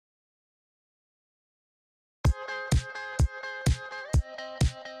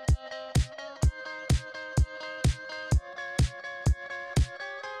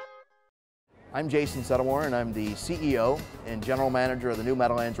I'm Jason Settlemoir, and I'm the CEO and General Manager of the new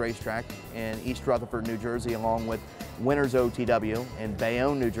Meadowlands Racetrack in East Rutherford, New Jersey, along with Winners OTW in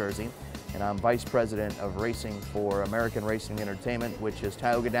Bayonne, New Jersey. And I'm Vice President of Racing for American Racing Entertainment, which is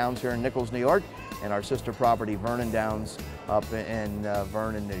Tioga Downs here in Nichols, New York, and our sister property, Vernon Downs, up in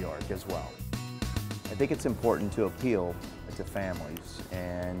Vernon, New York as well. I think it's important to appeal to families,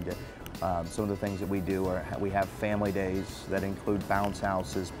 and some of the things that we do are we have family days that include bounce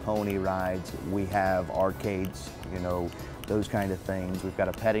houses, pony rides, we have arcades, you know, those kind of things. We've got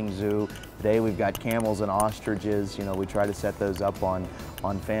a petting zoo. Today we've got camels and ostriches. You know, we try to set those up on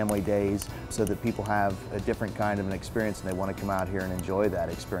family days so that people have a different kind of an experience and they want to come out here and enjoy that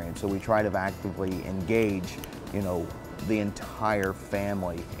experience. So we try to actively engage, you know, the entire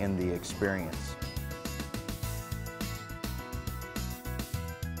family in the experience.